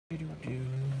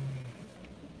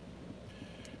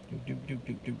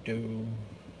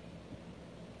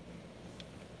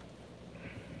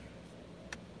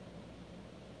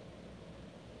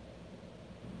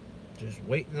Just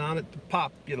waiting on it to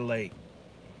populate.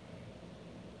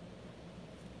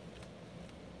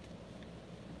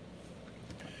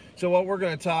 So what we're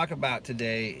going to talk about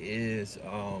today is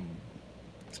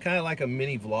it's kind of like a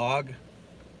mini vlog.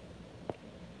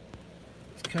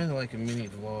 It's kind of like a mini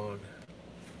vlog.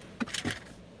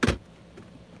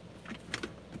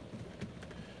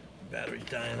 Battery's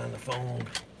dying on the phone.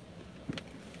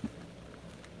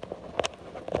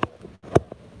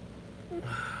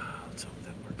 Let's hope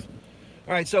that works.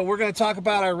 All right, so we're going to talk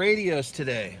about our radios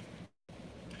today.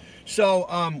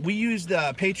 So we use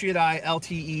the PatriotEye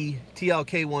LTE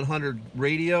TLK 100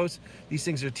 radios. These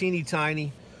things are teeny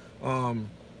tiny.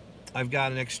 I've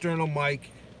got an external mic,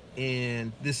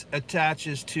 and this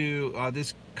attaches to,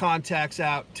 this contacts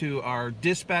out to our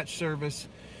dispatch service,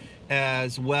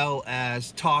 as well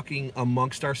as talking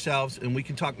amongst ourselves, and we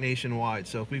can talk nationwide.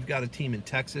 So if we've got a team in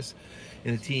Texas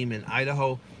and a team in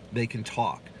Idaho, they can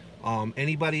talk.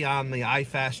 Anybody on the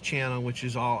iFast channel, which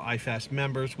is all iFast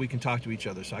members, we can talk to each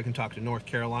other. So I can talk to North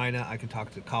Carolina, I can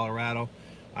talk to Colorado,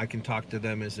 I can talk to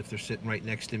them as if they're sitting right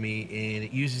next to me, and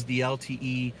it uses the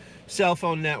LTE cell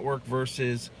phone network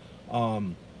versus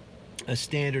a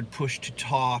standard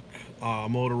push-to-talk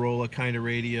Motorola kind of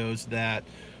radios that,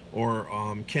 or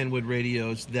Kenwood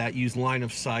radios that use line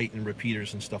of sight and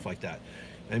repeaters and stuff like that.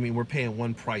 I mean, we're paying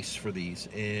one price for these,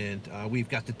 and we've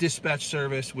got the dispatch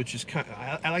service, which is kind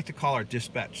of, I like to call our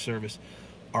dispatch service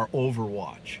our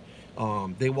overwatch.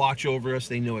 They watch over us.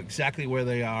 They know exactly where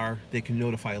they are. They can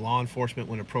notify law enforcement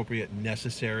when appropriate and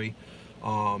necessary,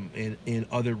 and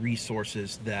other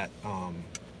resources that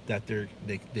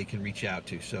they can reach out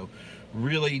to. So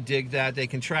really dig that. They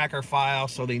can track our file,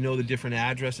 so they know the different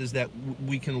addresses that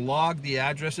we can log, the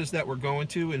addresses that we're going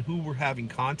to and who we're having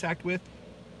contact with.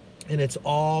 And it's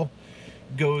all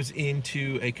goes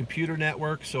into a computer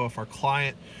network. So if our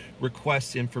client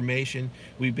requests information,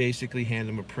 we basically hand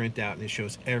them a printout, and it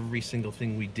shows every single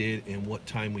thing we did and what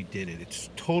time we did it.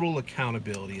 It's total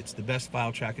accountability. It's the best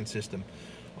file tracking system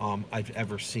I've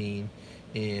ever seen,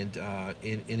 and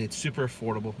it's super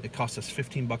affordable. It costs us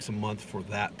 $15 a month for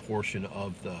that portion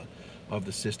of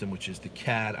the system, which is the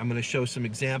CAD. I'm going to show some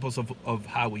examples of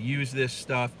how we use this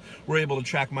stuff. We're able to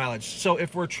track mileage. So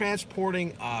if we're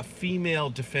transporting a female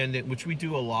defendant, which we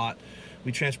do a lot,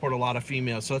 we transport a lot of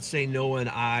females. So let's say Noah and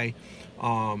I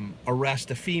arrest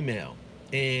a female,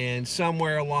 and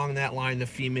somewhere along that line the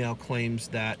female claims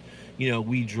that, you know,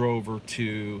 we drove her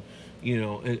to, you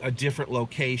know, a different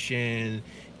location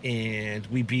and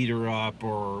we beat her up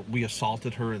or we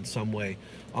assaulted her in some way.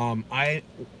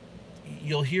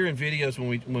 You'll hear in videos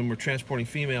when we're transporting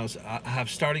females, I have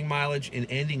starting mileage and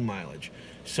ending mileage.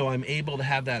 So I'm able to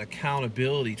have that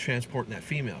accountability transporting that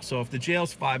female. So if the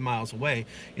jail's 5 miles away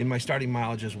and my starting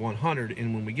mileage is 100,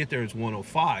 and when we get there it's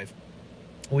 105,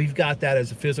 we've got that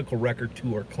as a physical record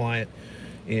to our client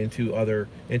and to other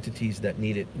entities that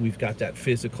need it. We've got that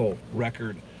physical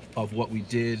record of what we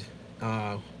did.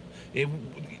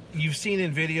 You've seen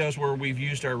in videos where we've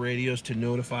used our radios to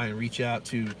notify and reach out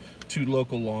to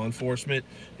local law enforcement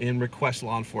and request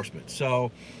law enforcement.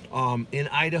 So in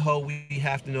Idaho, we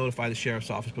have to notify the sheriff's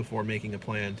office before making a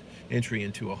planned entry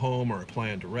into a home or a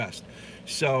planned arrest.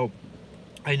 So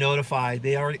I notify,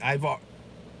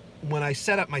 when I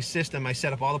set up my system, I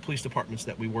set up all the police departments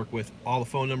that we work with, all the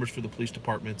phone numbers for the police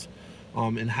departments,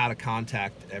 and how to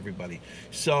contact everybody.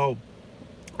 So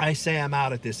I say I'm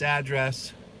out at this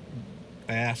address.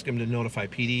 I ask them to notify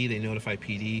PD. They notify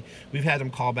PD. We've had them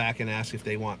call back and ask if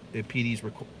they want, if PD's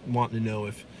wanting to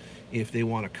know if they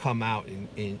want to come out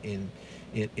and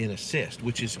assist,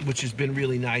 which has been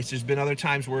really nice. There's been other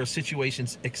times where a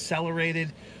situation's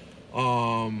accelerated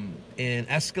and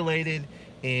escalated,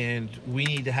 and we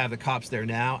need to have the cops there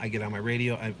now. I get on my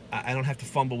radio. I don't have to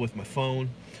fumble with my phone.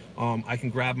 I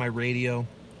can grab my radio,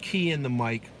 key in the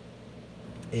mic,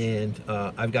 and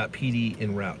I've got PD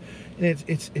en route. And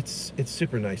it's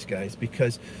super nice, guys,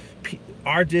 because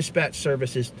our dispatch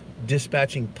service is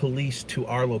dispatching police to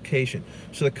our location.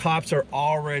 So the cops are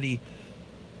already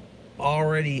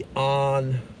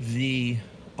on the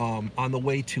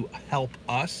way to help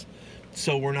us.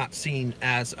 So we're not seen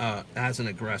as an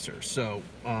aggressor. So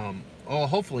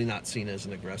hopefully not seen as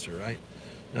an aggressor, right?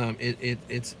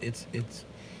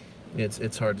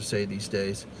 It's hard to say these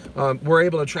days. We're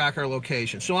able to track our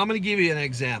location. So I'm going to give you an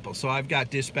example. So I've got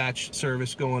dispatch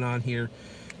service going on here,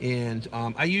 and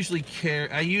I usually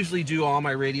do all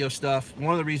my radio stuff.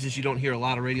 One of the reasons you don't hear a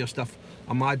lot of radio stuff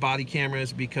on my body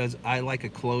cameras because I like a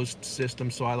closed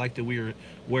system, so I like to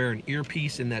wear an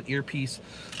earpiece, and that earpiece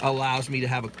allows me to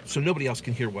have so nobody else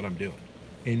can hear what I'm doing,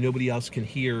 and nobody else can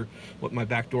hear what my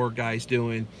backdoor guy's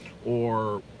doing,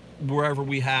 or wherever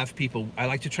we have people. I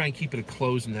like to try and keep it a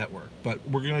closed network, but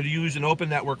we're going to use an open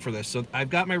network for this. So I've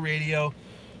got my radio.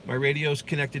 My radio's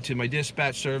connected to my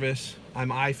dispatch service. I'm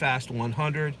iFast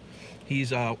 100.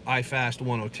 He's iFast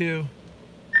 102.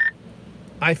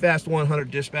 iFast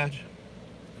 100 dispatch.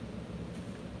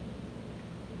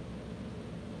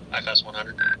 iFast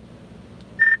 100.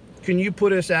 Can you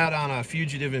put us out on a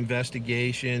fugitive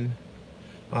investigation?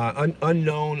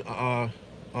 Unknown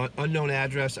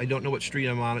address. I don't know what street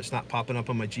I'm on. It's not popping up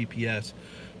on my GPS.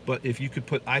 But if you could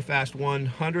put iFast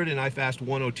 100 and iFast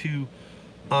 102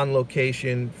 on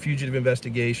location, fugitive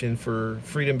investigation for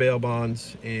freedom bail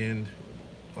bonds, and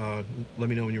let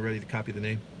me know when you're ready to copy the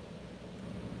name.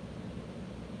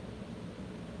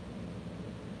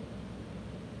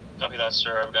 Copy that,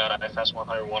 sir. I've got iFast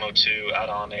 100 102 out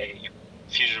on a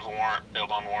fugitive warrant, bail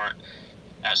bond warrant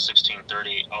at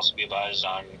 1630. Also be advised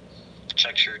on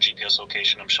check your GPS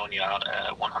location. I'm showing you out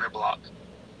at 100 block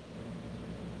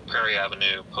Prairie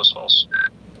Avenue, Post Falls.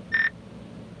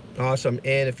 Awesome.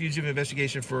 And a fugitive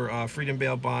investigation for freedom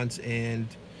bail bonds, and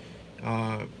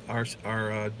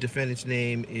our defendant's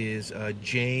name is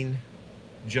Jane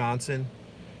Johnson,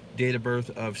 date of birth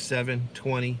of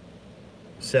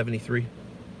 7/20/73,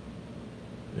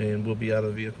 and we'll be out of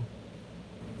the vehicle.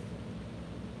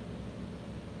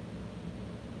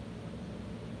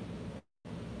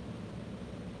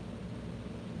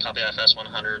 Copy iFast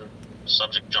 100,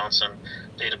 subject Johnson,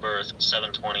 date of birth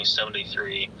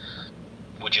 7/20/73.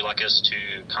 Would you like us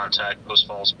to contact Post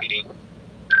Falls PD?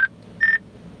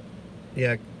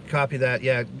 Yeah, copy that.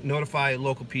 Yeah, notify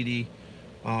local PD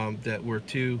that we're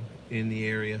two in the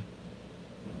area.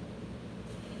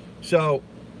 So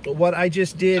what I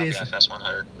just did copy is iFast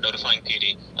 100, notifying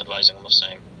PD, advising them of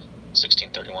same,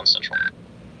 1631 Central.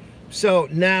 So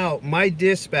now my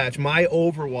dispatch, my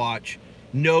Overwatch,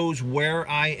 knows where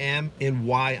I am and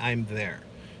why I'm there.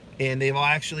 And they've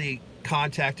actually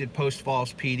contacted Post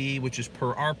Falls PD, which is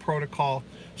per our protocol.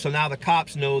 So now the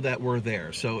cops know that we're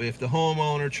there. So if the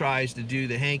homeowner tries to do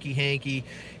the hanky-hanky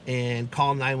and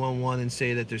call 911 and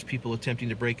say that there's people attempting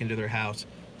to break into their house,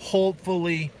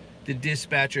 hopefully the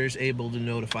dispatcher is able to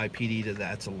notify PD that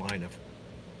that's a line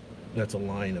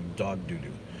of dog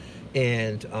doo-doo.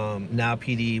 And now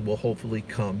PD will hopefully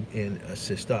come and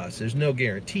assist us. There's no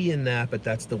guarantee in that, but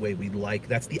that's the way we like.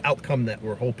 That's the outcome that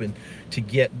we're hoping to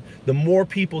get. The more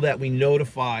people that we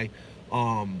notify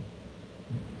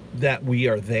that we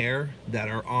are there, that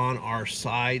are on our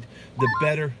side, the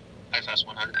better. iFast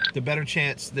 100. The better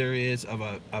chance there is of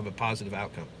a positive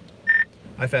outcome.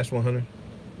 iFast 100.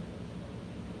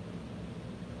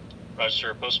 Roger,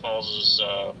 sir. Post Falls is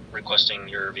requesting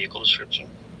your vehicle description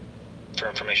for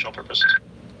informational purposes.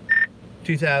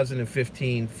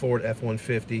 2015 Ford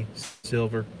F-150,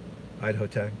 silver, Idaho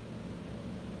tag.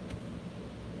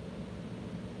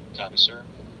 Copy, sir.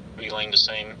 Relaying the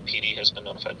same. PD has been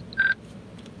notified.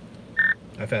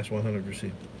 iFast 100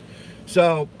 received.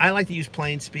 So I like to use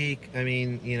plain speak. I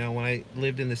mean, you know, when I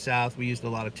lived in the South, we used a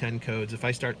lot of 10 codes. If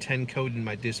I start 10 coding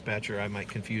my dispatcher, I might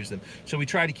confuse them. So we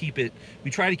try to keep it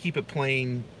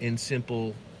plain and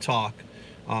simple talk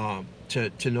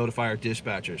to notify our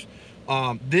dispatchers.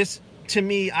 This, to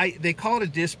me, they call it a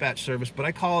dispatch service, but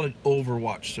I call it an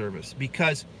Overwatch service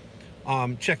because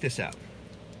check this out.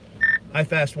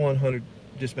 iFast 100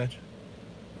 dispatch.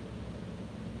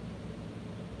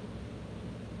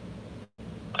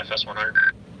 iFast 100.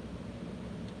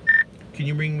 Can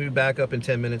you bring me back up in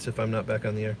 10 minutes if I'm not back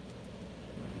on the air?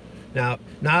 Now,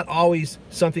 not always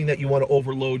something that you want to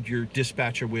overload your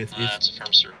dispatcher with. That's a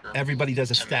firm, sir. Everybody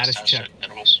does a status check.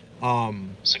 Intervals.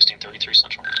 1633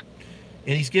 Central.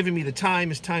 And he's giving me the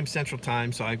time. It's time Central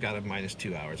Time, so I've got a minus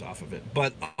 2 hours off of it.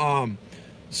 But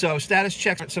so status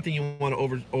checks aren't something you want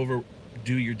to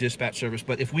overdo your dispatch service.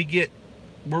 But if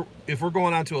we're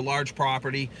going onto a large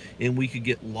property and we could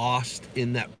get lost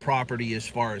in that property as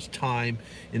far as time,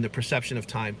 in the perception of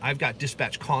time, I've got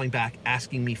dispatch calling back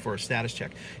asking me for a status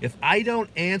check. If I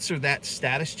don't answer that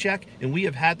status check, and we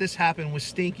have had this happen with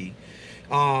Stinky,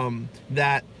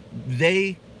 that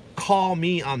they call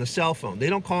me on the cell phone. They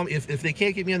don't call me if they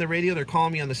can't get me on the radio. They're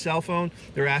calling me on the cell phone.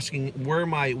 They're asking where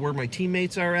my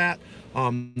teammates are at.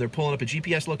 They're pulling up a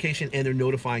GPS location and they're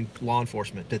notifying law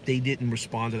enforcement that they didn't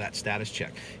respond to that status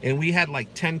check. And we had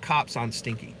like 10 cops on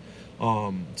Stinky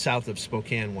south of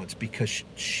Spokane once because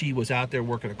she was out there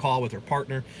working a call with her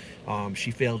partner.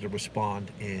 She failed to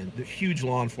respond, and the huge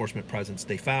law enforcement presence.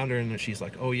 They found her and she's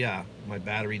like, oh yeah, my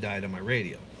battery died on my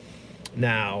radio.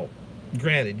 Now,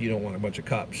 granted, you don't want a bunch of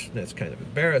cops. That's kind of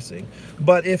embarrassing.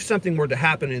 But if something were to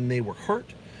happen and they were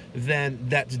hurt, then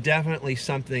that's definitely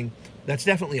something, that's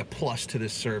definitely a plus to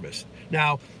this service.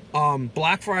 Now,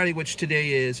 Black Friday, which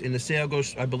today is, and the sale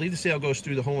goes, I believe the sale goes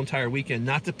through the whole entire weekend.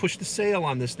 Not to push the sale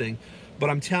on this thing, but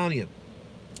I'm telling you,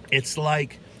 it's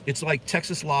like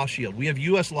Texas Law Shield. We have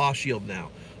U.S. Law Shield now.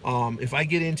 If I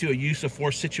get into a use of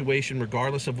force situation,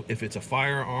 regardless of if it's a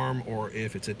firearm or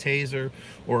if it's a taser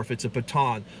or if it's a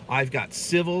baton, I've got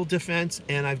civil defense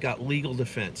and I've got legal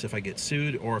defense. If I get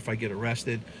sued or if I get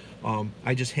arrested,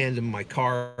 I just hand them my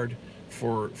card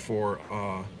for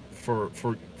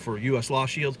U.S. Law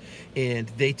Shield, and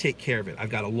they take care of it. I've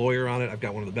got a lawyer on it. I've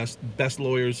got one of the best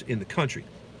lawyers in the country.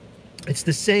 It's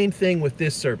the same thing with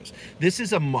this service. This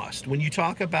is a must. When you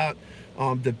talk about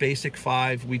the basic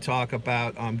 5, we talk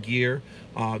about gear.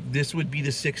 This would be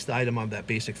the 6th item on that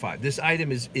basic 5. This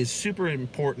item is super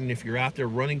important if you're out there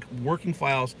working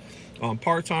files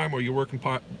part-time or you're working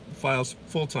files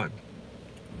full-time.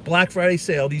 Black Friday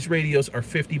sale, these radios are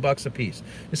 $50 a piece.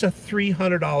 It's a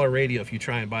 $300 radio. If you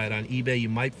try and buy it on eBay, you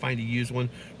might find a used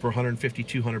one for $150,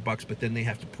 $200, but then they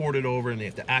have to port it over and they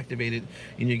have to activate it,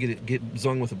 and you get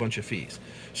zung with a bunch of fees.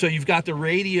 So you've got the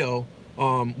radio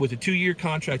with a 2-year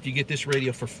contract. You get this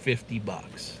radio for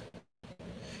 $50.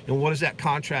 And what does that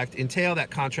contract entail?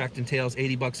 That contract entails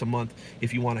 $80 a month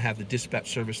if you want to have the dispatch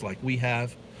service like we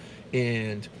have,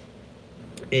 and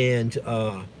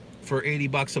for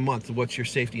 $80 a month, what's your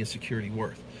safety and security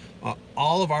worth?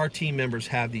 All of our team members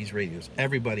have these radios.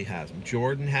 Everybody has them.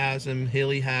 Jordan has them.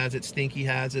 Hilly has it. Stinky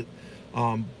has it.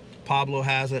 Pablo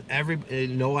has it.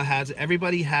 Noah has it.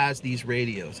 Everybody has these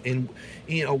radios, and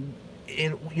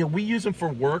we use them for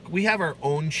work. We have our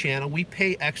own channel. We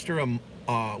pay extra.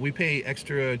 We pay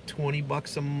extra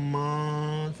 $20 a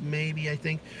month, maybe, I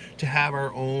think, to have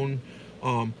our own.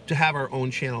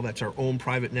 Channel that's our own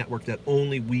private network that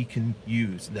only we can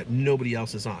use, that nobody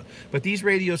else is on. But these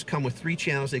radios come with 3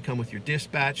 channels. They come with your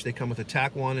dispatch, they come with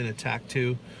attack 1 and attack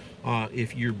 2.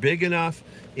 If you're big enough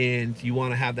and you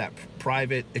want to have that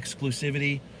private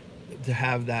exclusivity, to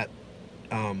have that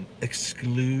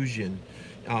exclusion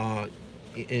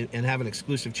and have an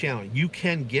exclusive channel, you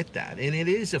can get that, and it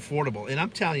is affordable. And I'm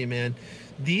telling you, man,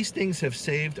 these things have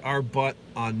saved our butt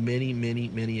on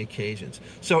many occasions.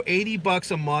 So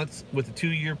 $80 a month with a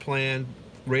 2-year plan.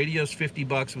 Radio's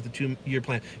 $50 with a 2-year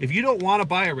plan. If you don't want to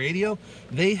buy a radio,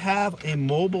 they have a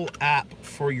mobile app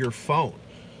for your phone,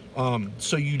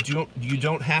 so you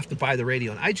don't have to buy the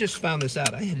radio. And I just found this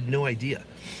out. I had no idea.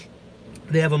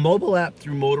 They have a mobile app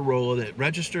through Motorola that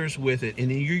registers with it, and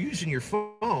then you're using your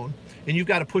phone, and you've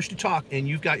got a push to talk, and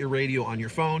you've got your radio on your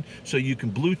phone, so you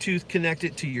can Bluetooth connect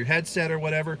it to your headset or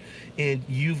whatever, and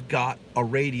you've got a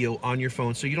radio on your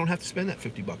phone, so you don't have to spend that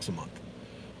 $50 a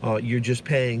month. You're just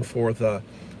paying for the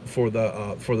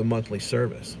monthly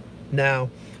service. Now,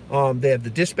 they have the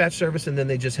dispatch service, and then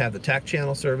they just have the TAC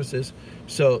channel services.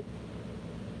 So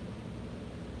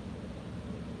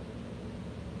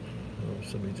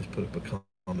somebody just put up a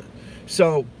comment.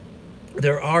 So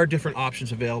there are different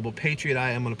options available.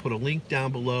 PatriotEye, I'm going to put a link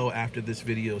down below after this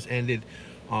video is ended,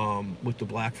 with the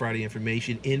Black Friday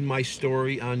information. In my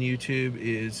story on YouTube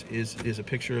is a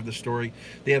picture of the story.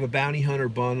 They have a Bounty Hunter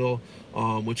bundle,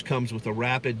 which comes with a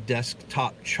rapid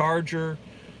desktop charger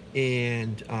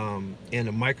and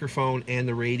a microphone and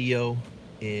the radio,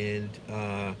 and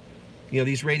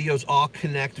these radios all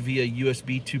connect via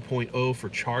USB 2.0 for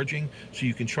charging, so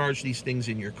you can charge these things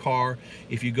in your car.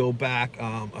 If you go back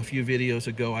a few videos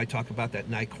ago, I talked about that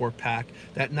Nicor pack.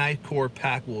 That Nicor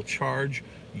pack will charge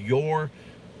your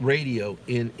radio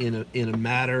in a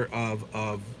matter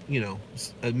of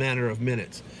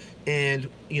minutes. And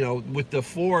with the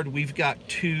Ford, we've got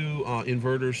 2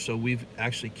 inverters, so we've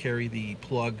actually carry the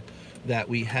plug that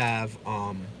we have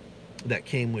that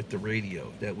came with the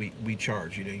radio that we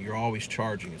charge. You're always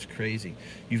charging. It's crazy.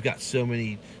 You've got so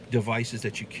many devices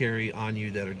that you carry on you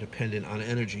that are dependent on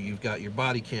energy. You've got your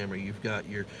body camera, you've got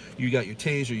your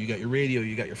taser, you got your radio,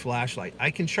 you got your flashlight. I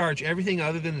can charge everything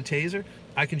other than the taser.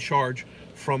 I can charge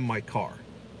from my car.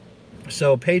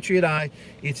 So PatriotEye,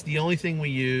 it's the only thing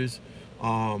we use,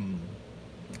 and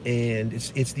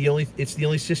it's the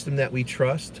only system that we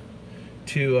trust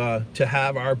to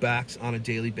have our backs on a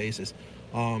daily basis.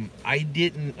 I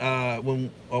didn't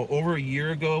over a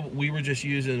year ago, we were just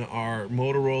using our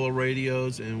Motorola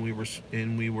radios, and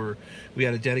we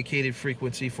had a dedicated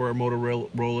frequency for our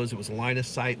Motorola's. It was a line of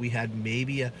sight. We had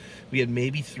maybe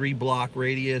 3 block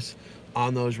radius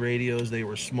on those radios. They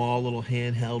were small little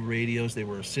handheld radios. They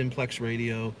were a simplex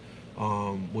radio,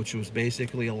 which was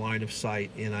basically a line of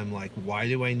sight. And I'm like, why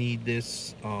do I need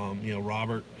this?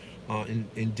 Robert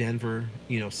in Denver,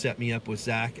 set me up with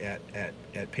Zach at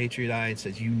PatriotEye and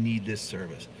says, you need this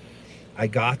service. I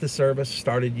got the service,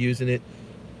 started using it.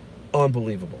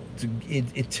 Unbelievable.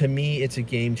 To me, it's a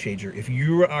game changer. If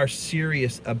you are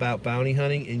serious about bounty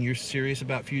hunting and you're serious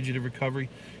about fugitive recovery,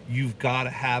 you've got to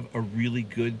have a really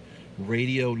good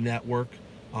radio network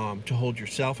to hold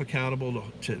yourself accountable,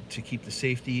 to keep the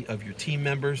safety of your team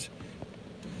members,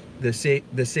 the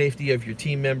safety of your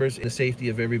team members, and the safety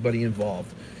of everybody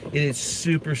involved. It is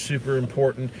super, super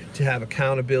important to have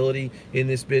accountability in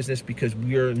this business, because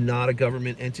we are not a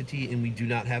government entity and we do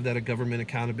not have that a government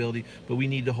accountability, but we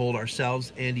need to hold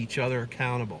ourselves and each other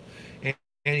accountable. And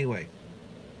anyway,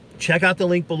 check out the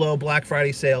link below, Black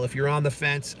Friday sale. If you're on the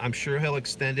fence, I'm sure he'll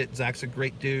extend it. Zach's a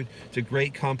great dude. It's a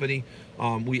great company.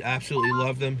 We absolutely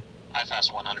love them.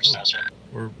 iFast 100 stats,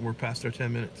 right? We're past our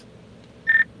 10 minutes.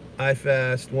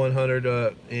 iFast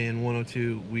 100 and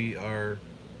 102,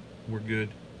 we're good.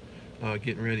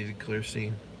 Getting ready to clear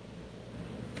scene.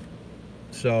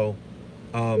 So,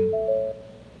 my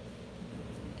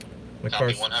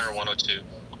car's 100, 102,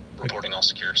 reporting all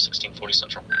secure, 1640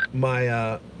 Central. My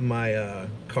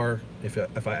car,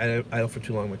 if I idle for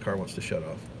too long, my car wants to shut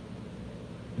off.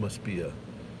 Must be a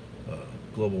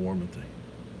global warming thing.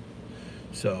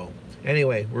 So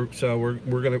anyway, we're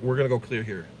gonna go clear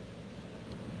here.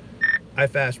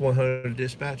 iFast 100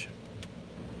 dispatch.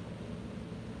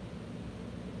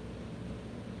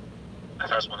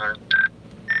 iFast 100.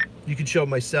 You can show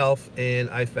myself and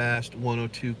iFast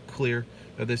 102 clear.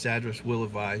 This address will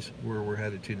advise where we're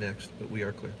headed to next, but we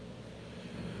are clear.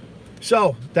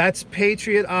 So that's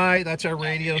PatriotEye. That's our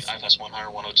radios. iFast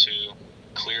 100, 102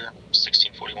 clear,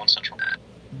 1641 Central.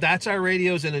 That's our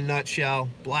radios in a nutshell.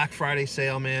 Black Friday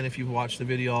sale, man. If you've watched the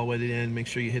video all the way to the end, make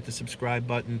sure you hit the subscribe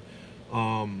button.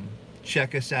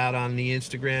 Check us out on the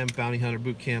Instagram, Bounty Hunter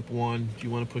Bootcamp 1. Do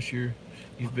you want to push your...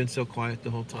 You've been so quiet the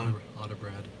whole time. Otter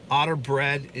Bread. Otter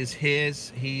Bread is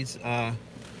his. He's,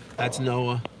 that's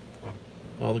Noah.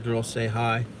 All the girls say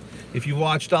hi. If you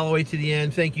watched all the way to the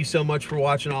end, thank you so much for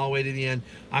watching all the way to the end.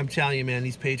 I'm telling you, man,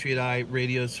 these PatriotEye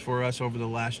radios for us over the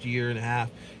last year and a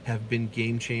half have been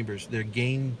game changers. They're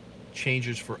game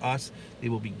changers for us. They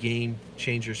will be game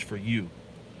changers for you.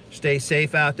 Stay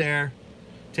safe out there.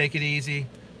 Take it easy.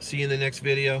 See you in the next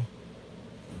video.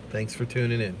 Thanks for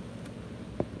tuning in.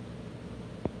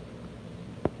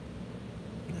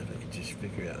 Now if I could just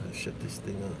figure out how to shut this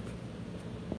thing off.